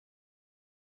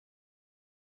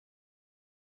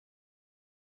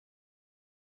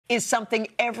is something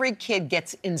every kid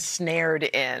gets ensnared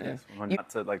in.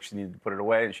 Yes, she needed to put it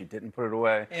away, and she didn't put it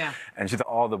away. Yeah. And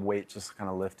all the weight just kind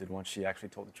of lifted once she actually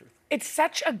told the truth. It's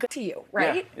such a good to you,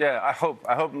 right? Yeah, I hope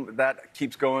that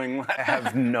keeps going. I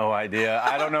have no idea.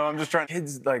 I don't know. I'm just trying.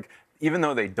 Kids, even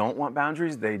though they don't want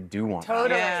boundaries, they do want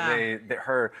Totally. boundaries.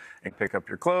 They pick up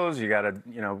your clothes. You got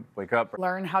to, wake up.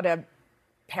 Learn how to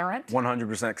parent?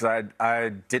 100%, because I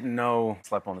didn't know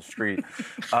slept on the street.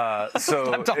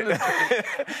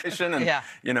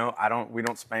 We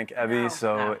don't spank Evie,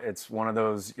 it's one of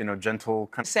those, gentle.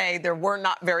 Say there were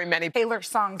not very many Taylor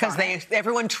songs because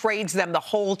everyone trades them the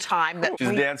whole time. She's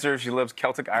a dancer. She loves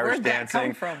Celtic Irish dancing.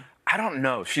 Where'd that come from? I don't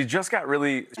know. She just got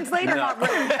really. It's later, not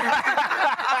really.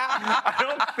 I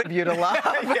don't think. Beautiful.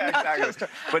 Yeah, exactly.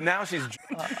 But now she's.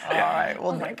 All right.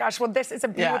 Well, Oh my gosh. Well, this is a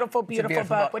beautiful, beautiful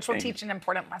book, which will Thank teach an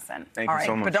important lesson. Thank you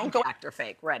so much. But don't go act or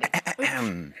fake. Ready.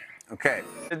 Okay.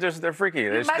 They're freaky.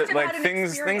 They're must have had an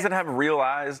things that have real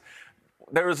eyes.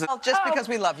 There was. Just because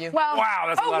we love you. Well, wow,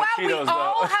 that's a lot of Cheetos, we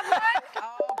all though. have one?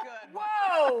 Oh, good.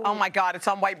 Whoa. Oh my God, it's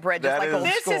on white bread, just like old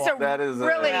This school. is a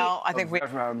really. Well, I think we.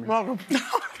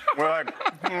 We're like.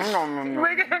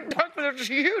 We're going to talk about this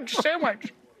huge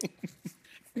sandwich.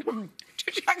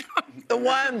 The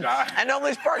one and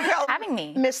only Sparkle. Having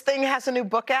me. Miss Thing has a new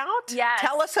book out. Yes.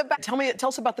 Tell us about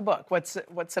the book. What's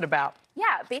it about?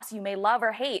 Yeah, basically you may love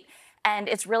or hate. And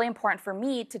it's really important for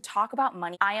me to talk about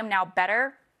money. I am now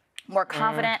better, more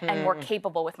confident, and more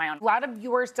capable with my own. A lot of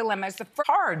viewers' dilemmas. The first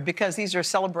Hard because these are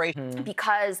celebrations.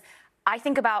 Because I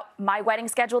think about my wedding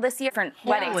schedule this year, different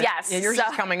weddings, yes. Yeah, yours is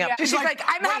coming up. Yeah. She's like,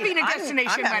 I'm having a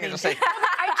destination wedding.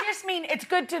 I just mean it's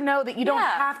good to know that you don't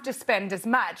have to spend as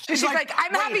much. She's like,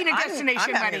 I'm having a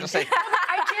destination wedding.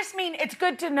 I just mean it's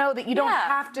good to know that you don't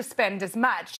have to spend as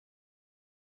much.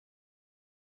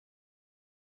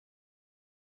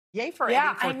 Yay for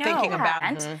Eddie for thinking about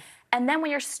it. And then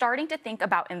when you're starting to think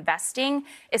about investing,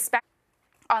 especially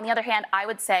on the other hand, I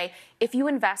would say if you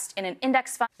invest in an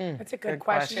index fund. That's a good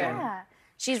question. Yeah.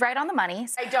 She's right on the money.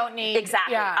 I don't need.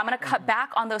 Exactly. Yeah. I'm going to cut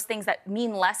back on those things that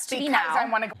mean less to me now. I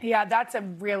want to. Yeah, that's a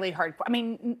really hard. I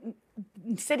mean,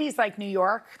 cities like New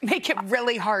York make it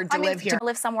really hard to live here. To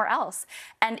live somewhere else,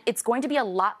 and it's going to be a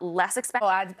lot less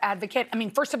expensive. Advocate. I mean,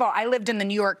 first of all, I lived in the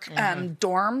New York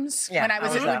dorms when I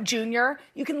was a junior.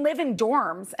 You can live in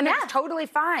dorms, and it's totally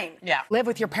fine. Yeah. Live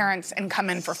with your parents and come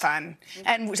in for fun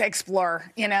and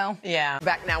explore. Yeah.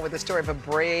 Back now with the story of a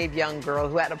brave young girl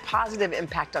who had a positive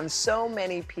impact on so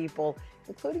many people,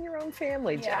 including your own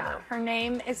family, Jenna. Her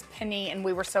name is Penny, and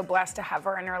we were so blessed to have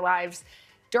her in our lives.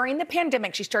 During the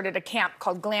pandemic, she started a camp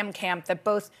called Glam Camp that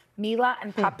both Mila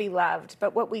and Poppy loved.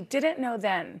 But what we didn't know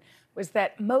then was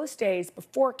that most days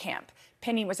before camp,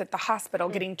 Penny was at the hospital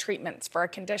getting treatments for a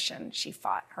condition she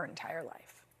fought her entire life.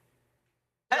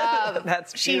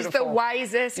 That's beautiful. She's the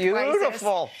wisest.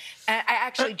 Beautiful. And I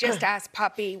actually just asked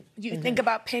Poppy, you think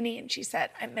about Penny? And she said,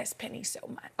 I miss Penny so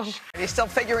much. Are you still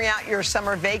figuring out your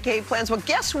summer vacay plans? Well,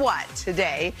 guess what?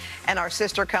 Today, and our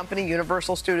sister company,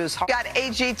 Universal Studios, got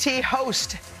AGT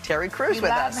host Terry Crews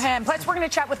with us. Love him. Plus, we're going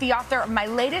to chat with the author of my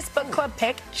latest book club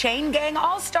pick, Chain Gang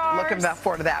All-Stars. Looking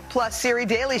forward to that. Plus, Siri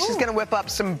Daly, she's going to whip up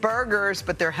some burgers,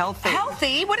 but they're healthy.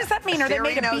 Healthy? What does that mean? Are they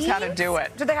made of beans? Siri knows how to do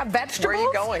it. Do they have vegetables? Where are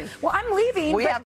you going? Well, I'm leaving. We have